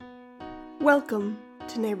Welcome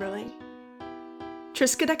to Neighborly.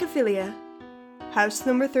 Triskaidekaphilia, house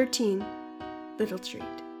number 13, Little Street.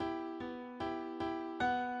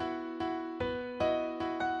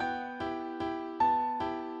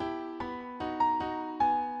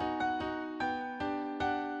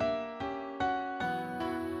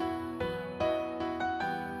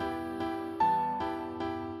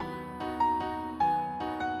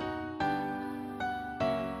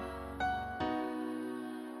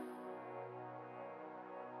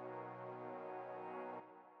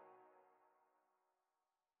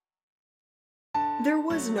 There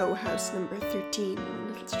was no house number 13 on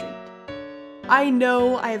Little Street. I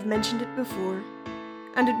know I have mentioned it before,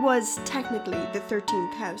 and it was technically the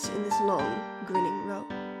 13th house in this long, grinning row.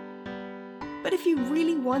 But if you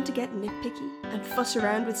really want to get nitpicky and fuss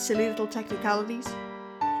around with silly little technicalities,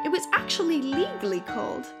 it was actually legally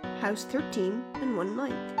called House 13 and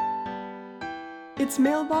 1/9. Its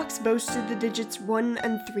mailbox boasted the digits 1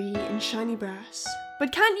 and 3 in shiny brass.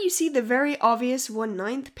 But can't you see the very obvious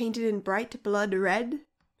 1/9 painted in bright blood red?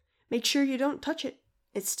 Make sure you don't touch it.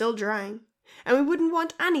 It's still drying, and we wouldn't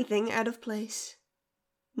want anything out of place.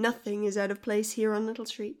 Nothing is out of place here on Little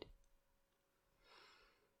Street.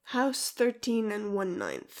 House 13 and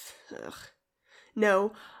 1/9. Ugh.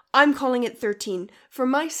 No, I'm calling it 13, for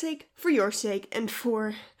my sake, for your sake, and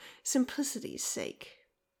for simplicity's sake.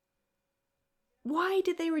 Why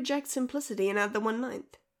did they reject simplicity and add the 1/9?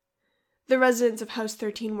 The residents of House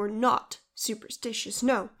 13 were not superstitious,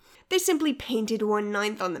 no. They simply painted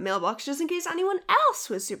 1/9 on the mailbox just in case anyone else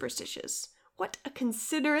was superstitious. What a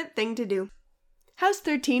considerate thing to do. House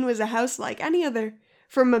 13 was a house like any other,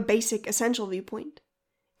 from a basic essential viewpoint.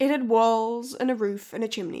 It had walls and a roof and a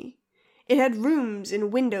chimney. It had rooms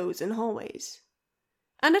and windows and hallways.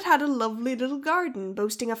 And it had a lovely little garden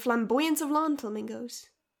boasting a flamboyance of lawn flamingos.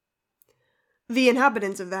 The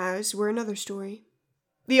inhabitants of the house were another story.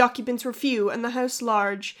 The occupants were few and the house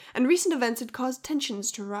large, and recent events had caused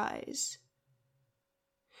tensions to rise.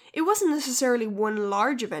 It wasn't necessarily one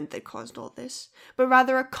large event that caused all this, but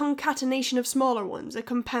rather a concatenation of smaller ones, a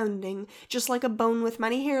compounding, just like a bone with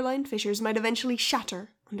many hairline fissures might eventually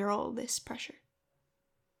shatter under all this pressure.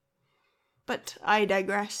 But I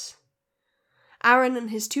digress. Aaron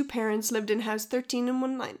and his two parents lived in House 13 and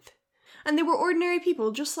 1/9, and they were ordinary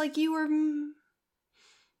people just like you or...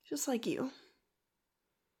 just like you.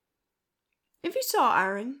 If you saw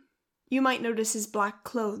Aaron, you might notice his black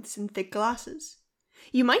clothes and thick glasses.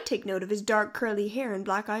 You might take note of his dark curly hair and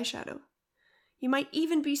black eyeshadow. You might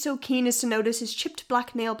even be so keen as to notice his chipped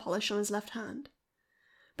black nail polish on his left hand.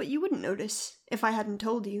 But you wouldn't notice, if I hadn't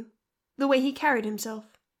told you, the way he carried himself,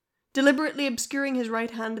 deliberately obscuring his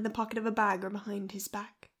right hand in the pocket of a bag or behind his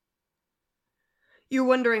back. You're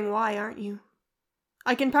wondering why, aren't you?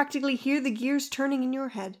 I can practically hear the gears turning in your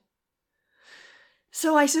head.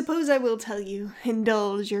 So I suppose I will tell you,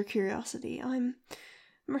 indulge your curiosity. I'm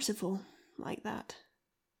merciful like that.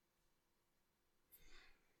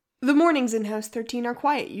 The mornings in House 13 are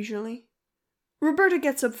quiet usually. Roberta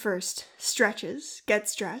gets up first, stretches,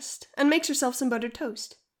 gets dressed, and makes herself some buttered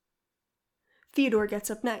toast. Theodore gets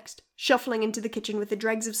up next, shuffling into the kitchen with the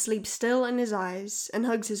dregs of sleep still in his eyes, and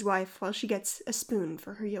hugs his wife while she gets a spoon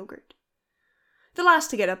for her yogurt. The last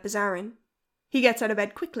to get up is Aaron. He gets out of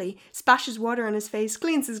bed quickly, splashes water on his face,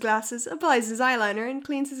 cleans his glasses, applies his eyeliner, and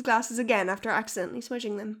cleans his glasses again after accidentally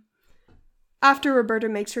smudging them. After Roberta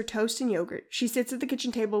makes her toast and yogurt, she sits at the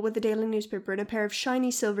kitchen table with the daily newspaper and a pair of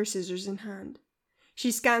shiny silver scissors in hand. She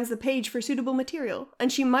scans the page for suitable material,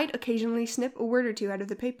 and she might occasionally snip a word or two out of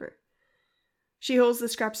the paper. She holds the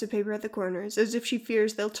scraps of paper at the corners, as if she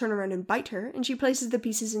fears they'll turn around and bite her, and she places the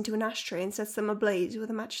pieces into an ashtray and sets them ablaze with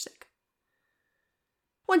a matchstick.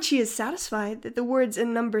 Once she is satisfied that the words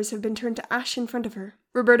and numbers have been turned to ash in front of her,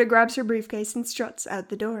 Roberta grabs her briefcase and struts out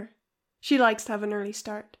the door. She likes to have an early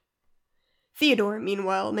start. Theodore,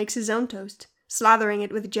 meanwhile, makes his own toast, slathering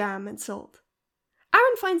it with jam and salt.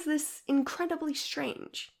 Aaron finds this incredibly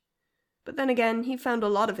strange, but then again, he found a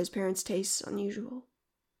lot of his parents' tastes unusual.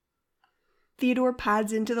 Theodore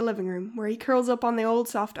pads into the living room, where he curls up on the old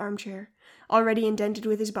soft armchair, already indented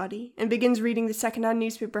with his body, and begins reading the second-hand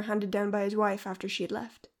newspaper handed down by his wife after she had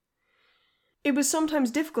left. It was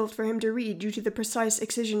sometimes difficult for him to read due to the precise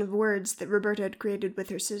excision of words that Roberta had created with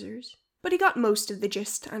her scissors, but he got most of the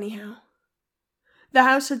gist anyhow. The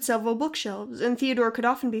house had several bookshelves, and Theodore could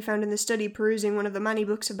often be found in the study perusing one of the many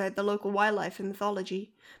books about the local wildlife and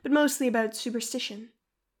mythology, but mostly about superstition.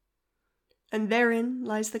 And therein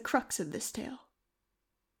lies the crux of this tale.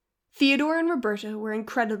 Theodore and Roberta were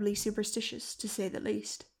incredibly superstitious, to say the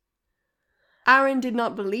least. Aaron did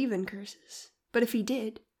not believe in curses, but if he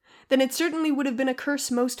did, then it certainly would have been a curse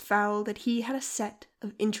most foul that he had a set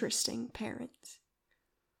of interesting parents.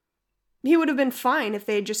 He would have been fine if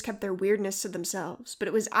they had just kept their weirdness to themselves, but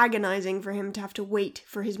it was agonizing for him to have to wait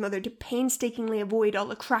for his mother to painstakingly avoid all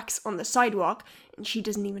the cracks on the sidewalk, and she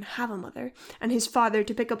doesn't even have a mother, and his father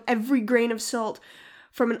to pick up every grain of salt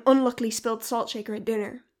from an unluckily spilled salt shaker at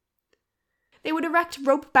dinner. They would erect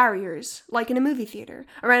rope barriers, like in a movie theatre,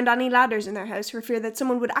 around any ladders in their house for fear that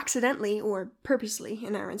someone would accidentally, or purposely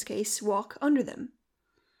in Aaron's case, walk under them.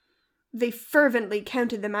 They fervently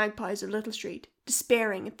counted the magpies of Little Street,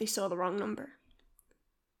 despairing if they saw the wrong number.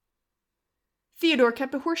 Theodore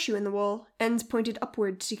kept a horseshoe in the wall, ends pointed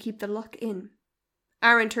upwards to keep the luck in.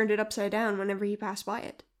 Aaron turned it upside down whenever he passed by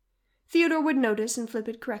it. Theodore would notice and flip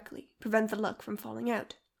it correctly, prevent the luck from falling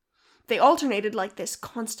out. They alternated like this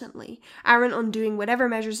constantly, Aaron undoing whatever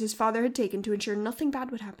measures his father had taken to ensure nothing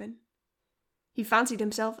bad would happen. He fancied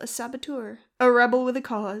himself a saboteur, a rebel with a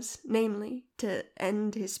cause, namely, to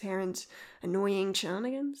end his parents' annoying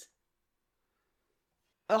shenanigans.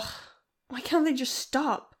 Ugh, why can't they just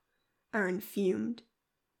stop? Aaron fumed.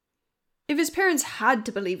 If his parents had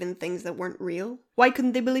to believe in things that weren't real, why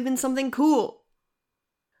couldn't they believe in something cool?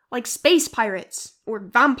 Like space pirates, or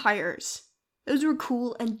vampires. Those were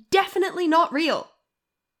cool and definitely not real.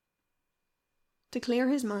 To clear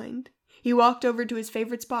his mind, he walked over to his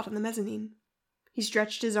favorite spot on the mezzanine. He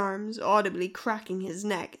stretched his arms, audibly cracking his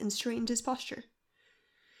neck, and straightened his posture.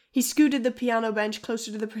 He scooted the piano bench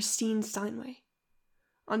closer to the pristine Steinway.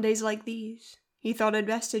 On days like these, he thought it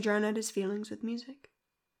best to drown out his feelings with music.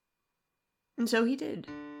 And so he did,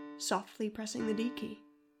 softly pressing the D key.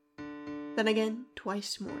 Then again,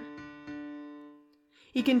 twice more.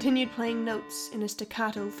 He continued playing notes in a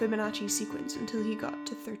staccato Fibonacci sequence until he got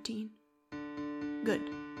to 13. Good.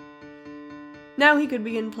 Now he could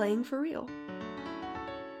begin playing for real.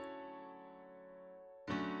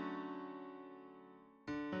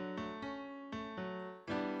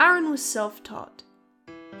 Aaron was self-taught.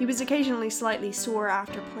 He was occasionally slightly sore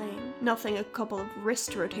after playing, nothing a couple of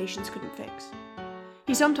wrist rotations couldn't fix.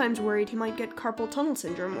 He sometimes worried he might get carpal tunnel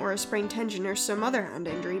syndrome or a sprained tendon or some other hand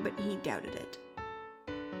injury, but he doubted it.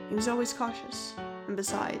 He was always cautious, and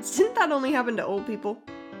besides, didn't that only happen to old people?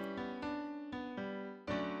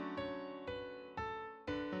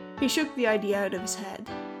 He shook the idea out of his head,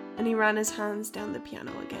 and he ran his hands down the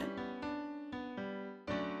piano again.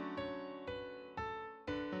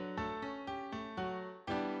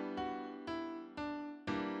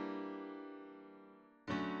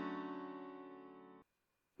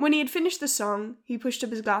 When he had finished the song, he pushed up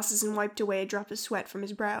his glasses and wiped away a drop of sweat from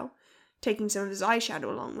his brow, taking some of his eyeshadow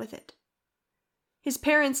along with it. His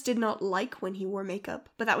parents did not like when he wore makeup,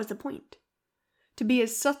 but that was the point. To be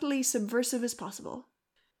as subtly subversive as possible.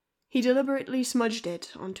 He deliberately smudged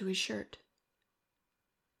it onto his shirt.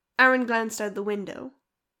 Aaron glanced out the window.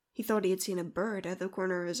 He thought he had seen a bird out the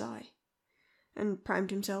corner of his eye, and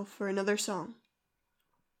primed himself for another song.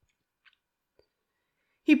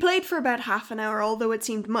 He played for about half an hour, although it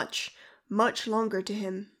seemed much, much longer to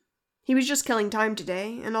him. He was just killing time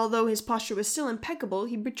today, and although his posture was still impeccable,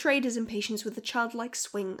 he betrayed his impatience with the childlike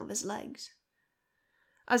swing of his legs.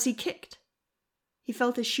 As he kicked, he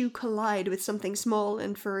felt his shoe collide with something small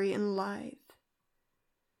and furry and lithe.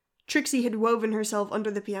 Trixie had woven herself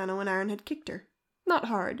under the piano when Aaron had kicked her. Not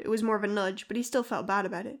hard, it was more of a nudge, but he still felt bad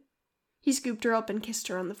about it. He scooped her up and kissed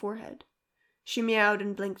her on the forehead. She meowed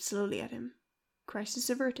and blinked slowly at him. Crisis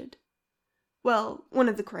averted. Well, one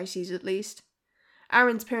of the crises at least.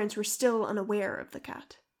 Aaron's parents were still unaware of the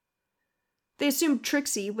cat. They assumed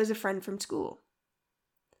Trixie was a friend from school.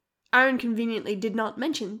 Aaron conveniently did not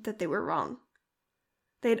mention that they were wrong.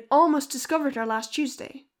 They had almost discovered her last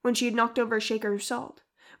Tuesday, when she had knocked over a shaker of salt,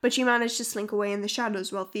 but she managed to slink away in the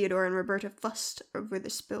shadows while Theodore and Roberta fussed over the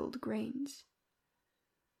spilled grains.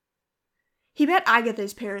 He bet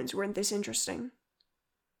Agatha's parents weren't this interesting.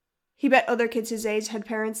 He bet other kids his age had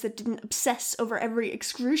parents that didn't obsess over every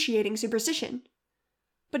excruciating superstition.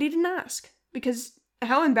 But he didn't ask, because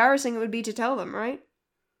how embarrassing it would be to tell them, right?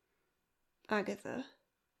 Agatha.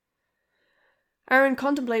 Aaron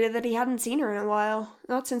contemplated that he hadn't seen her in a while,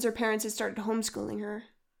 not since her parents had started homeschooling her.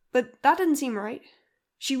 But that didn't seem right.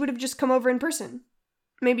 She would have just come over in person.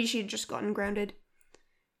 Maybe she had just gotten grounded.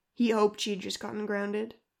 He hoped she had just gotten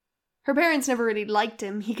grounded. Her parents never really liked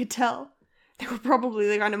him, he could tell. They were probably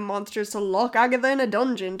the kind of monsters to lock Agatha in a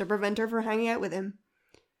dungeon to prevent her from hanging out with him.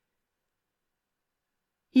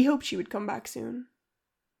 He hoped she would come back soon.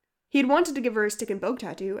 He had wanted to give her a stick and poke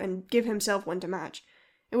tattoo, and give himself one to match.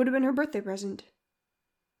 It would have been her birthday present.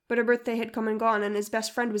 But her birthday had come and gone, and his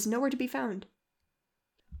best friend was nowhere to be found.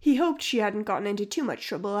 He hoped she hadn't gotten into too much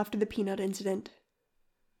trouble after the peanut incident.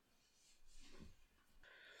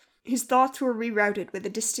 His thoughts were rerouted with a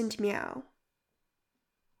distant meow.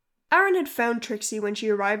 Aaron had found Trixie when she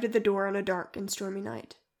arrived at the door on a dark and stormy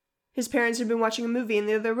night. His parents had been watching a movie in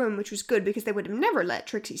the other room, which was good because they would have never let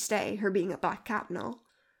Trixie stay, her being a black cat and all.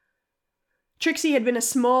 Trixie had been a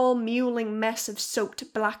small, mewling mess of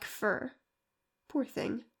soaked black fur. Poor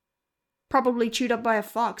thing. Probably chewed up by a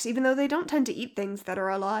fox, even though they don't tend to eat things that are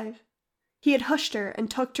alive. He had hushed her and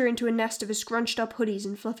tucked her into a nest of his scrunched-up hoodies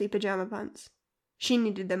and fluffy pajama pants. She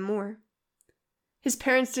needed them more. His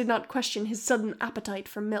parents did not question his sudden appetite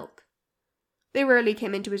for milk. They rarely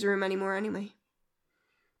came into his room anymore anyway.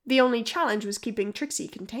 The only challenge was keeping Trixie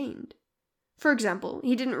contained. For example,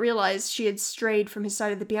 he didn't realize she had strayed from his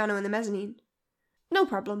side of the piano in the mezzanine. No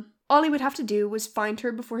problem. All he would have to do was find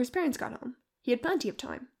her before his parents got home. He had plenty of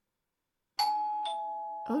time.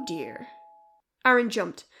 Oh dear. Aaron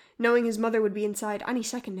jumped, knowing his mother would be inside any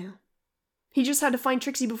second now. He just had to find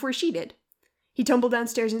Trixie before she did. He tumbled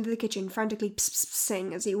downstairs into the kitchen, frantically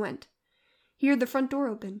pss-pss-pssing as he went. He heard the front door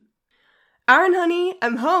open. Aaron, honey,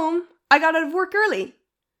 I'm home. I got out of work early.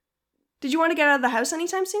 Did you want to get out of the house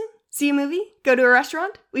anytime soon? See a movie? Go to a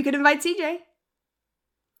restaurant? We could invite CJ.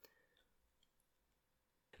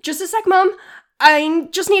 Just a sec, Mom. I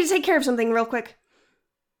just need to take care of something real quick.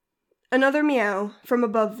 Another meow, from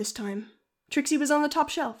above this time. Trixie was on the top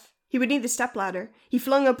shelf. He would need the stepladder. He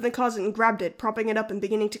flung open the closet and grabbed it, propping it up and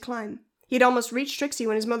beginning to climb. He had almost reached Trixie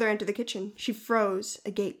when his mother entered the kitchen. She froze,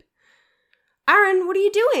 agape. Aaron, what are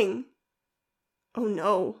you doing? Oh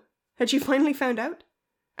no. Had she finally found out?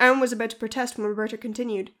 Aaron was about to protest when Roberta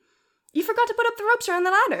continued. You forgot to put up the ropes around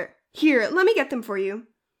the ladder. Here, let me get them for you.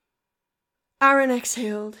 Aaron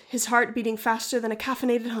exhaled, his heart beating faster than a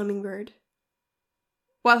caffeinated hummingbird.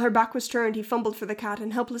 While her back was turned, he fumbled for the cat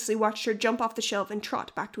and helplessly watched her jump off the shelf and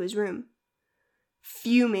trot back to his room.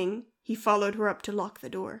 Fuming, he followed her up to lock the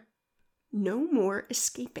door. No more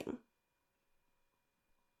escaping.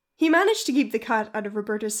 He managed to keep the cat out of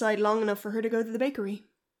Roberta's side long enough for her to go to the bakery.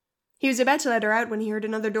 He was about to let her out when he heard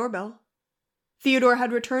another doorbell. Theodore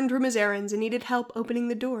had returned from his errands and needed help opening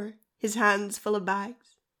the door, his hands full of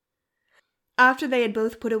bags. After they had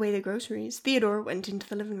both put away the groceries, Theodore went into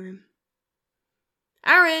the living room.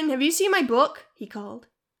 Aaron, have you seen my book? He called.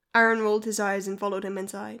 Aaron rolled his eyes and followed him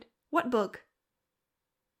inside. What book?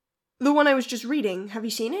 The one I was just reading. Have you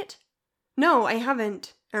seen it? No, I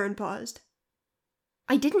haven't. Aaron paused.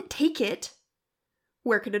 I didn't take it.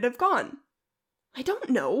 Where could it have gone? I don't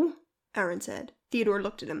know, Aaron said. Theodore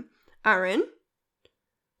looked at him. Aaron?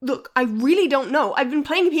 Look, I really don't know. I've been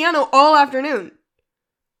playing piano all afternoon.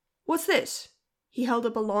 What's this? He held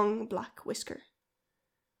up a long black whisker.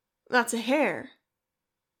 That's a hair.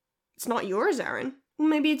 It's not yours, Aaron. Well,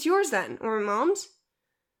 maybe it's yours then, or Mom's.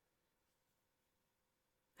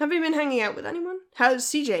 Have you been hanging out with anyone? How's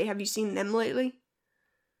CJ? Have you seen them lately?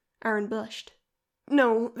 Aaron blushed.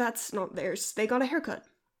 No, that's not theirs. They got a haircut.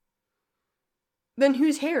 Then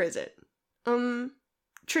whose hair is it?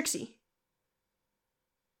 Trixie.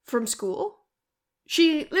 From school?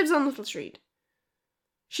 She lives on Little Street.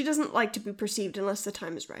 She doesn't like to be perceived unless the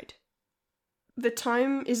time is right. The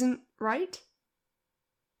time isn't right?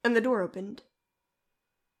 And the door opened.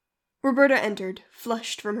 Roberta entered,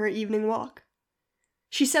 flushed from her evening walk.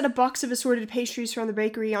 She set a box of assorted pastries from the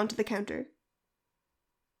bakery onto the counter.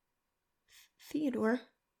 Theodore,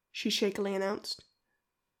 she shakily announced.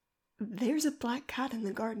 There's a black cat in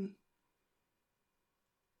the garden.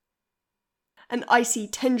 An icy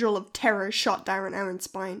tendril of terror shot down Aaron's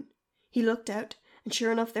spine. He looked out, and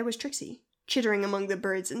sure enough there was Trixie, chittering among the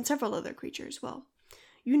birds and several other creatures. Well,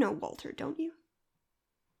 you know Walter, don't you?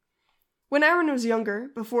 When Aaron was younger,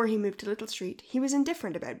 before he moved to Little Street, he was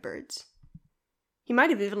indifferent about birds. He might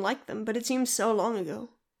have even liked them, but it seems so long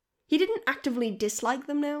ago. He didn't actively dislike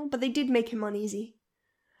them now, but they did make him uneasy.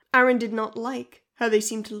 Aaron did not like how they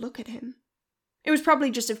seemed to look at him. It was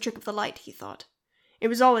probably just a trick of the light, he thought. It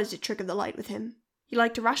was always a trick of the light with him. He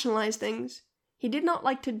liked to rationalize things. He did not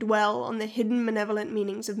like to dwell on the hidden malevolent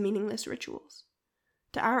meanings of meaningless rituals.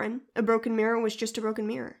 To Aaron, a broken mirror was just a broken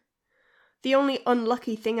mirror. The only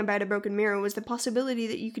unlucky thing about a broken mirror was the possibility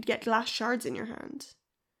that you could get glass shards in your hands.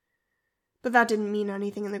 But that didn't mean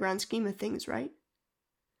anything in the grand scheme of things, right?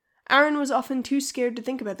 Aaron was often too scared to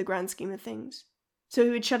think about the grand scheme of things, so he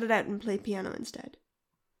would shut it out and play piano instead.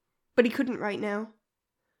 But he couldn't right now.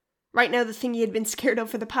 Right now the thing he had been scared of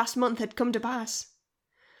for the past month had come to pass.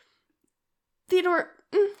 Theodore,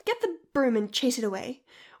 get the broom and chase it away.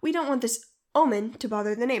 We don't want this omen to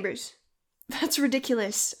bother the neighbors. That's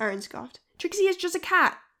ridiculous, Aaron scoffed. Trixie is just a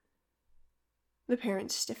cat. The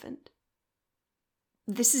parents stiffened.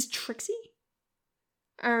 This is Trixie?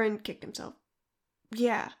 Aaron kicked himself.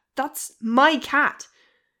 Yeah, that's my cat.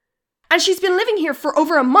 And she's been living here for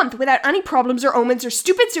over a month without any problems or omens or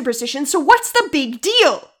stupid superstitions, so what's the big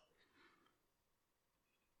deal?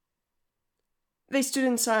 They stood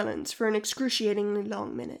in silence for an excruciatingly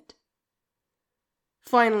long minute.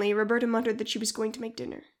 Finally, Roberta muttered that she was going to make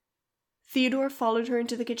dinner. Theodore followed her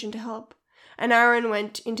into the kitchen to help, and Aaron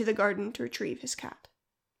went into the garden to retrieve his cat.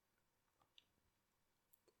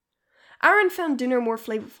 Aaron found dinner more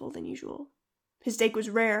flavorful than usual. His steak was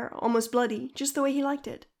rare, almost bloody, just the way he liked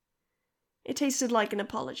it. It tasted like an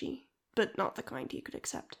apology, but not the kind he could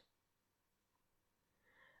accept.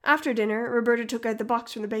 After dinner, Roberta took out the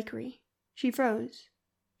box from the bakery. She froze.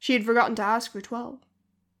 She had forgotten to ask for 12.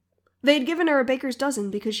 They had given her a baker's dozen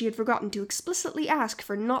because she had forgotten to explicitly ask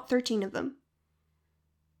for not 13 of them.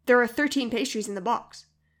 There are 13 pastries in the box.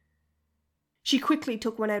 She quickly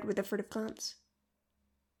took one out with a furtive glance.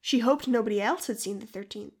 She hoped nobody else had seen the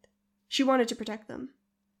 13th. She wanted to protect them.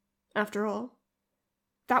 After all,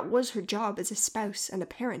 that was her job as a spouse and a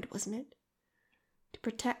parent, wasn't it? To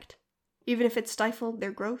protect, even if it stifled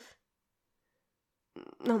their growth.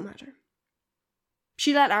 No matter.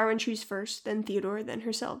 She let Aaron choose first, then Theodore, then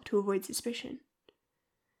herself, to avoid suspicion.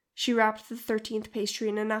 She wrapped the 13th pastry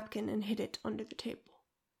in a napkin and hid it under the table.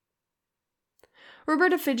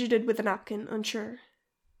 Roberta fidgeted with the napkin, unsure.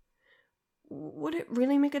 Would it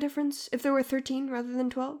really make a difference if there were 13 rather than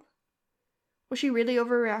 12? Was she really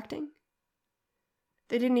overreacting?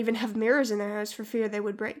 They didn't even have mirrors in their house for fear they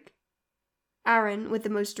would break. Aaron, with the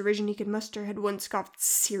most derision he could muster, had once scoffed,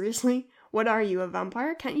 "Seriously? What are you, a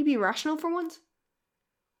vampire? Can't you be rational for once?"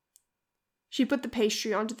 She put the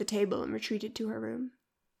pastry onto the table and retreated to her room.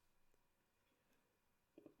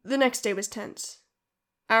 The next day was tense.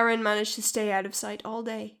 Aaron managed to stay out of sight all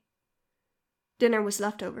day. Dinner was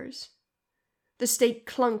leftovers. The steak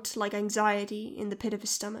clunked like anxiety in the pit of his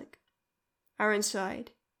stomach. Aaron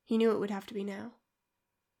sighed. He knew it would have to be now.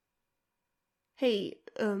 "Hey,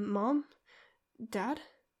 Mom? Dad?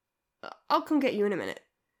 I'll come get you in a minute."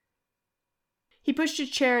 He pushed a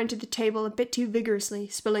chair into the table a bit too vigorously,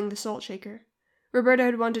 spilling the salt shaker. Roberta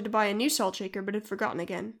had wanted to buy a new salt shaker, but had forgotten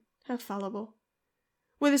again. How fallible.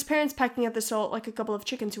 With his parents packing up the salt like a couple of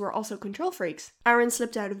chickens who were also control freaks, Aaron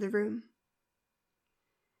slipped out of the room.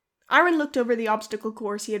 Aaron looked over the obstacle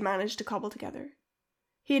course he had managed to cobble together.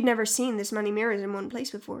 He had never seen this many mirrors in one place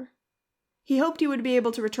before. He hoped he would be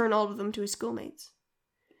able to return all of them to his schoolmates.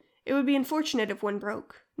 It would be unfortunate if one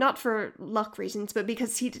broke, not for luck reasons, but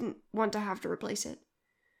because he didn't want to have to replace it.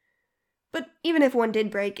 But even if one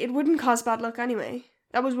did break, it wouldn't cause bad luck anyway.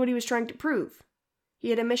 That was what he was trying to prove.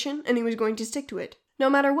 He had a mission, and he was going to stick to it, no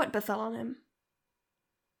matter what befell on him.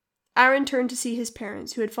 Aaron turned to see his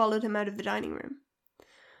parents, who had followed him out of the dining room.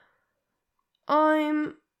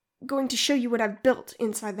 "I'm going to show you what I've built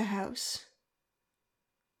inside the house."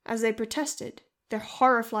 As they protested, their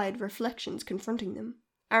horrified reflections confronting them,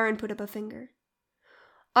 Aaron put up a finger.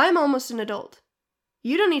 "I'm almost an adult.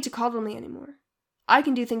 You don't need to coddle me anymore. I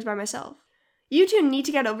can do things by myself. You two need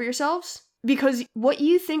to get over yourselves, because what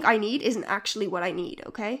you think I need isn't actually what I need,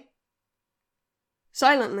 okay?"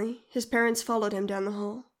 Silently, his parents followed him down the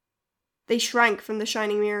hall. They shrank from the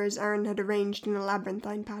shining mirrors Aaron had arranged in a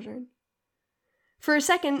labyrinthine pattern. For a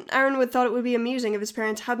second, Aaron would thought it would be amusing if his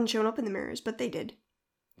parents hadn't shown up in the mirrors, but they did.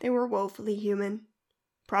 They were woefully human.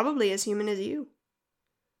 Probably as human as you.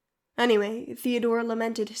 Anyway, Theodore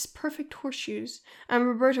lamented his perfect horseshoes, and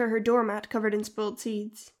Roberta her doormat covered in spoiled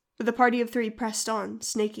seeds, with a party of 3 pressed on,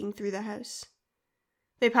 snaking through the house.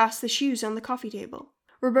 They passed the shoes on the coffee table.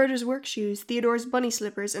 Roberta's work shoes, Theodore's bunny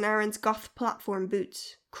slippers, and Aaron's goth platform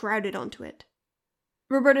boots crowded onto it.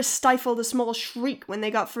 Roberta stifled a small shriek when they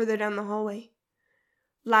got further down the hallway.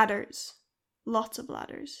 Ladders. Lots of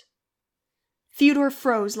ladders. Theodore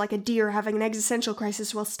froze like a deer having an existential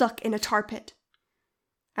crisis while stuck in a tar pit.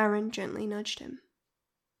 Aaron gently nudged him.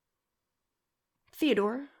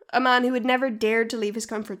 Theodore, a man who had never dared to leave his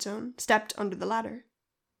comfort zone, stepped under the ladder.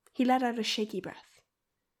 He let out a shaky breath.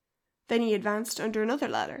 Then he advanced under another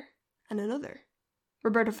ladder, and another.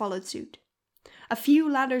 Roberta followed suit. A few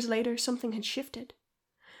ladders later, something had shifted.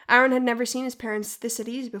 Aaron had never seen his parents this at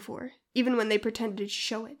ease before, even when they pretended to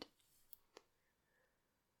show it.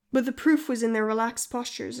 But the proof was in their relaxed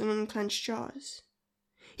postures and unclenched jaws.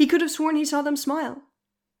 He could have sworn he saw them smile,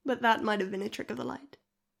 but that might have been a trick of the light.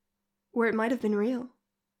 Or it might have been real.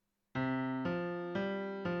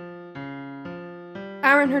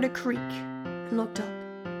 Aaron heard a creak and looked up.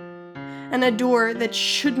 And a door that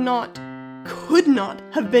could not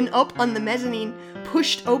have been up on the mezzanine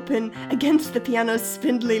pushed open against the piano's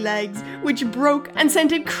spindly legs, which broke and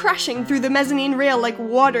sent it crashing through the mezzanine rail like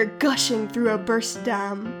water gushing through a burst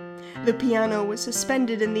dam. The piano was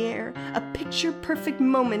suspended in the air, a picture-perfect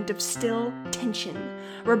moment of still tension.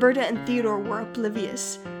 Roberta and Theodore were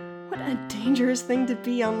oblivious. What a dangerous thing to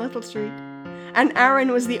be on Little Street. And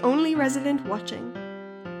Aaron was the only resident watching.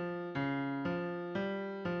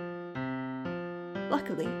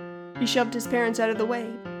 Luckily, he shoved his parents out of the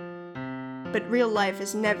way. But real life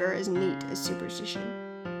is never as neat as superstition.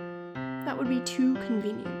 That would be too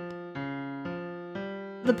convenient.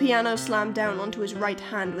 The piano slammed down onto his right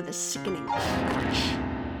hand with a sickening crash.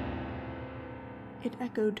 It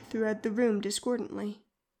echoed throughout the room discordantly.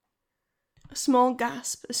 A small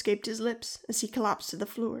gasp escaped his lips as he collapsed to the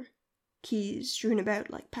floor, keys strewn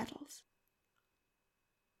about like petals.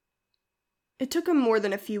 It took him more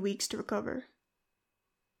than a few weeks to recover.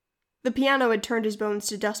 The piano had turned his bones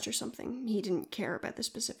to dust or something. He didn't care about the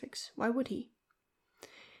specifics. Why would he?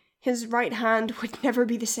 His right hand would never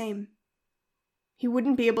be the same. He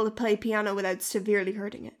wouldn't be able to play piano without severely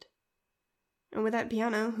hurting it. And without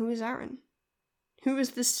piano, who is Aaron? Who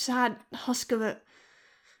is this sad husk of a...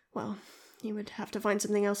 Well, he would have to find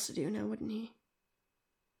something else to do now, wouldn't he?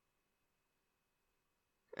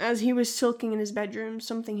 As he was sulking in his bedroom,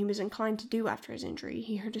 something he was inclined to do after his injury,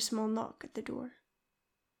 he heard a small knock at the door.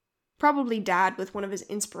 Probably Dad with one of his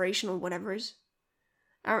inspirational whatevers.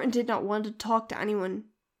 Aaron did not want to talk to anyone.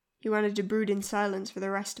 He wanted to brood in silence for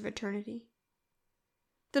the rest of eternity.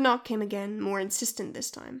 The knock came again, more insistent this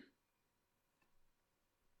time.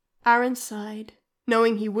 Aaron sighed,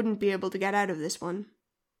 knowing he wouldn't be able to get out of this one,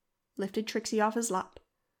 lifted Trixie off his lap,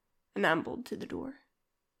 and ambled to the door.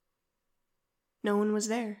 No one was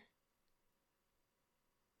there.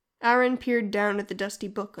 Aaron peered down at the dusty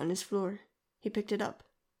book on his floor. He picked it up.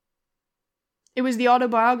 It was the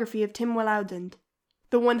autobiography of Tim Willowdand,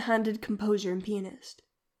 the one-handed composer and pianist.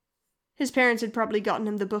 His parents had probably gotten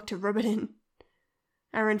him the book to rub it in.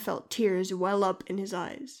 Aaron felt tears well up in his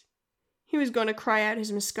eyes. He was going to cry out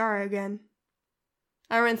his mascara again.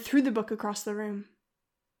 Aaron threw the book across the room.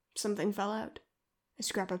 Something fell out. A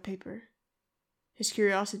scrap of paper. His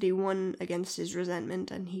curiosity won against his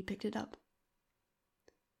resentment, and he picked it up.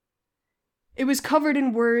 It was covered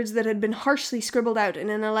in words that had been harshly scribbled out in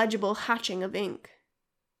an illegible hatching of ink.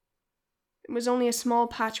 It was only a small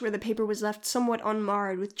patch where the paper was left somewhat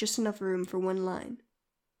unmarred with just enough room for one line.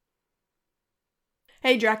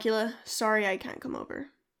 Hey, Dracula, sorry I can't come over.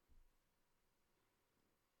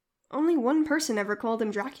 Only one person ever called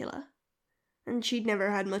him Dracula, and she'd never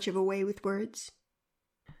had much of a way with words.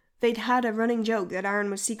 They'd had a running joke that Aaron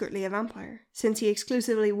was secretly a vampire, since he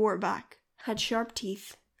exclusively wore back, had sharp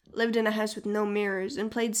teeth, lived in a house with no mirrors,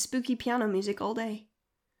 and played spooky piano music all day.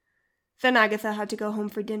 Then Agatha had to go home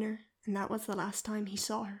for dinner, and that was the last time he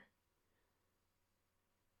saw her.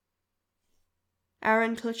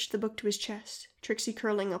 Aaron clutched the book to his chest, Trixie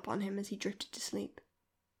curling up on him as he drifted to sleep.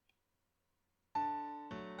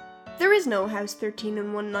 There is no house 13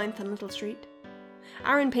 1/9 on Little Street.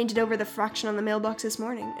 Aaron painted over the fraction on the mailbox this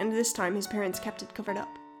morning, and this time his parents kept it covered up.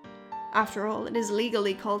 After all, it is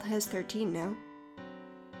legally called House 13 now.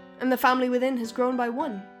 And the family within has grown by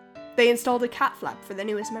one. They installed a cat flap for the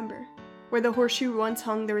newest member. Where the horseshoe once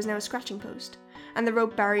hung, there is now a scratching post, and the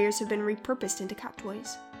rope barriers have been repurposed into cat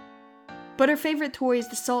toys. But her favourite toy is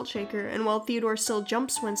the salt shaker, and while Theodore still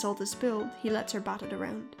jumps when salt is spilled, he lets her bat it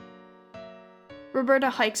around. Roberta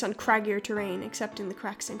hikes on craggier terrain, except in the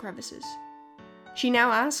cracks and crevices. She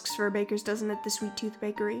now asks for a baker's dozen at the Sweet Tooth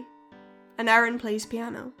Bakery, and Aaron plays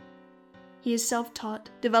piano. He is self-taught,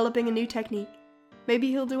 developing a new technique. Maybe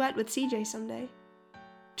he'll duet with CJ someday.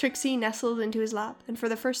 Trixie nestled into his lap, and for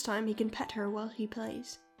the first time he can pet her while he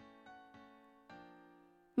plays.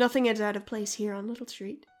 Nothing is out of place here on Little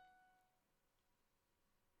Street.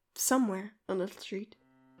 Somewhere on Little Street,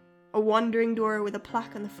 a wandering door with a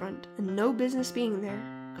plaque on the front and no business being there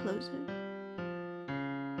closes.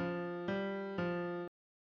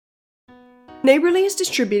 Neighborly is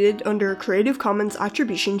distributed under a Creative Commons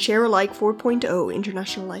Attribution Share-alike 4.0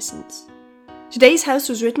 international license. Today's house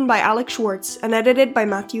was written by Alex Schwartz and edited by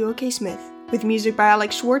Matthew O.K. Smith, with music by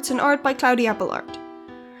Alex Schwartz and art by Cloudy Apple Art.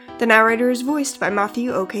 The narrator is voiced by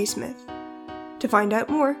Matthew O.K. Smith. To find out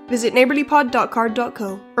more, visit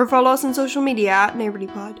neighborlypod.card.co or follow us on social media at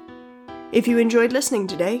neighborlypod. If you enjoyed listening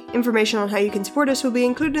today, information on how you can support us will be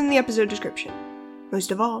included in the episode description.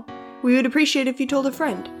 Most of all, we would appreciate if you told a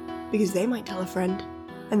friend, because they might tell a friend,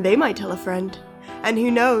 and they might tell a friend, and who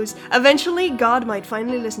knows, eventually God might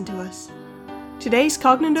finally listen to us. Today's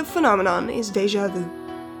cognitive phenomenon is déjà vu.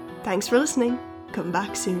 Thanks for listening. Come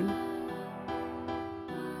back soon.